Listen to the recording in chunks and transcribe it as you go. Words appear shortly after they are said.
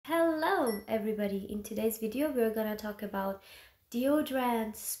Hello everybody, in today's video we're gonna talk about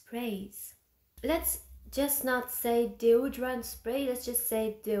deodorant sprays. Let's just not say deodorant spray, let's just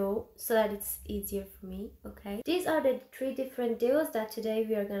say deo so that it's easier for me, okay? These are the three different deos that today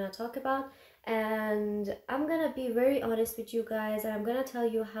we are gonna talk about, and I'm gonna be very honest with you guys and I'm gonna tell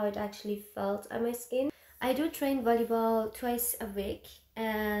you how it actually felt on my skin. I do train volleyball twice a week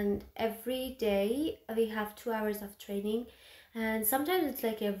and every day we have 2 hours of training. And sometimes it's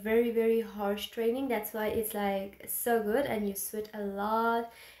like a very harsh training. That's why it's like so good and you sweat a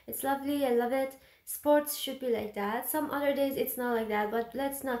lot. It's lovely, I love it. Sports should be like that. Some other days it's not like that, but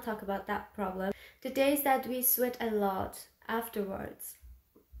let's not talk about that problem. The days that we sweat a lot afterwards,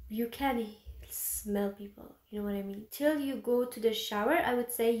 you can smell people, you know what I mean? Till you go to the shower, I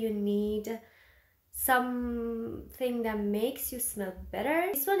would say you need something that makes you smell better.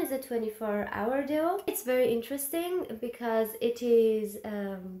 This one is a 24-hour deo. It's very interesting because it is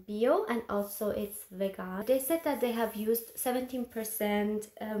bio and also it's vegan. They said that they have used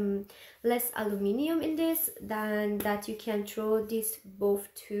 17% less aluminium in this, than that you can throw these both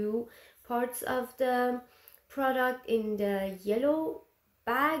two parts of the product in the yellow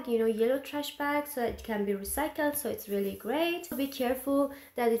bag, you know, yellow trash bag, so it can be recycled, so it's really great. Be careful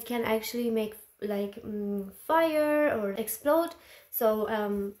that it can actually make like fire or explode, so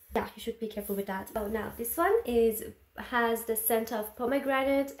yeah, you should be careful with that. So now this one has the scent of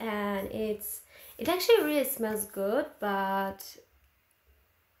pomegranate and it actually really smells good, but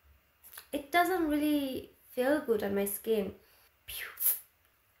it doesn't really feel good on my skin.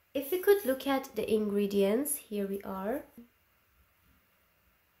 If we could look at the ingredients, here we are.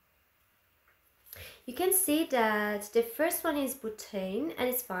 You can see that the first one is butane and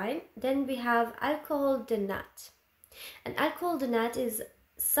it's fine. Then we have alcohol denat. And alcohol denat is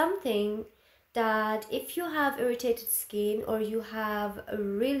something that if you have irritated skin or you have a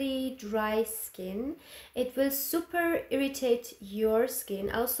really dry skin, it will super irritate your skin.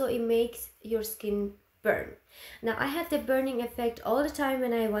 Also, it makes your skin burn. Now, I had the burning effect all the time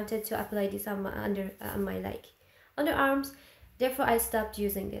when I wanted to apply this on my underarms. Therefore, I stopped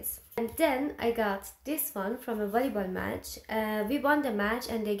using this. And then I got this one from a volleyball match. We won the match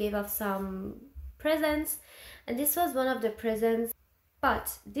and they gave us some presents. And this was one of the presents.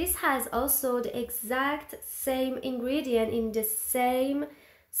 But this has also the exact same ingredient in the same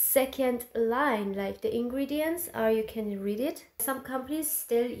second line. Like the ingredients are, you can read it. Some companies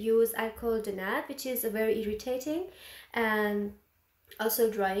still use alcohol denat, which is very irritating and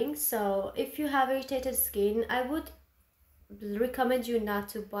also drying. So if you have irritated skin, I would recommend you not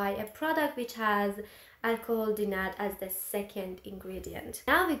to buy a product which has alcohol denat as the second ingredient.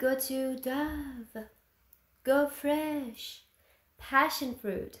 Now we go to Dove Go Fresh Passion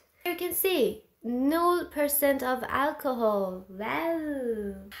Fruit. You can see 0% of alcohol.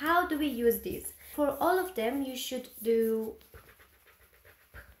 Wow! How do we use this? For all of them you should do,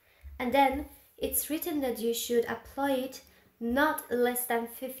 and then it's written that you should apply it not less than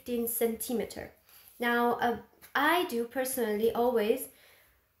 15 centimeters. Now I do personally always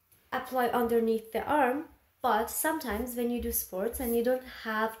apply underneath the arm, but sometimes when you do sports and you don't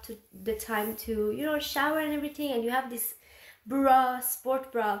have the time to, you know, shower and everything, and you have this bra, sport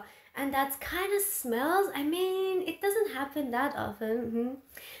bra, and that kind of smells. I mean, it doesn't happen that often,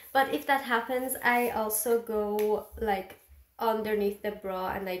 but if that happens, I also go like underneath the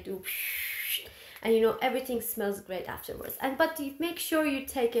bra and I do, and you know, everything smells great afterwards. But you make sure you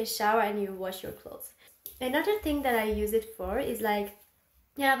take a shower and you wash your clothes. Another thing that I use it for is like,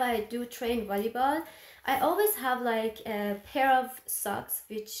 yeah, but I do train volleyball. I always have like a pair of socks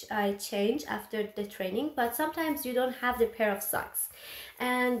which I change after the training, but sometimes you don't have the pair of socks,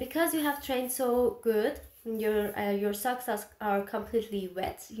 and because you have trained so good, your socks are completely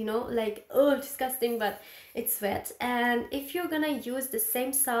wet, you know, like, oh, disgusting, but it's wet. And if you're gonna use the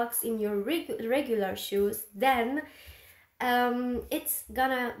same socks in your regular shoes, then it's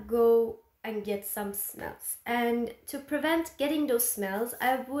gonna go and get some smells. And to prevent getting those smells,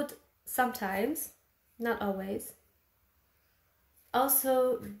 I would sometimes, not always,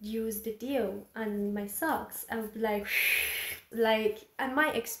 also use the deo on my socks. I would like, and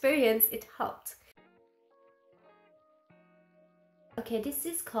my experience, it helped. Okay, this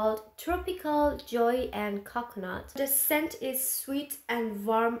is called Tropical Joy and Coconut. The scent is sweet and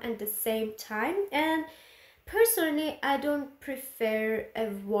warm at the same time, and personally I don't prefer a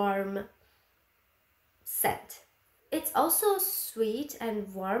warm scent. It's also sweet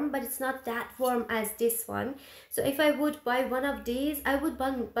and warm, but it's not that warm as this one. So if I would buy one of these, I would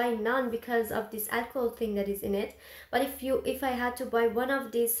buy none because of this alcohol thing that is in it. But if I had to buy one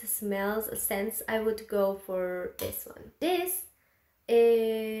of these scents, I would go for this one. This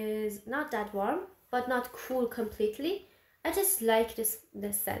is is not that warm, but not cool completely. I just like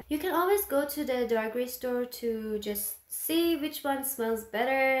the scent. You can always go to the drugstore store to just see which one smells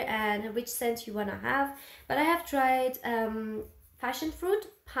better and which scent you wanna have. But I have tried passion fruit,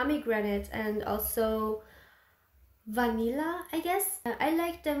 pomegranate, and also vanilla, I guess. I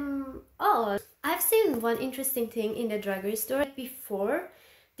like them all. I've seen one interesting thing in the drugstore store. Before,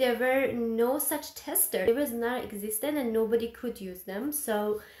 there were no such testers. It was not existent and nobody could use them.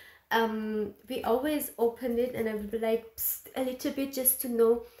 So we always opened it and I would be like, psst, a little bit just to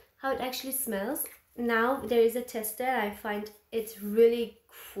know how it actually smells. Now there is a tester. I find it's really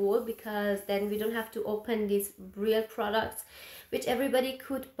cool because then we don't have to open these real products which everybody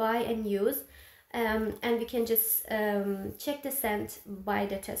could buy and use. And we can just check the scent by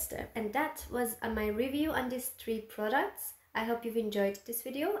the tester. And that was my review on these 3 products. I hope you've enjoyed this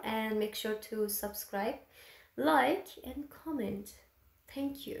video and make sure to subscribe, like and comment.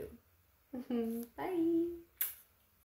 Thank you. Bye.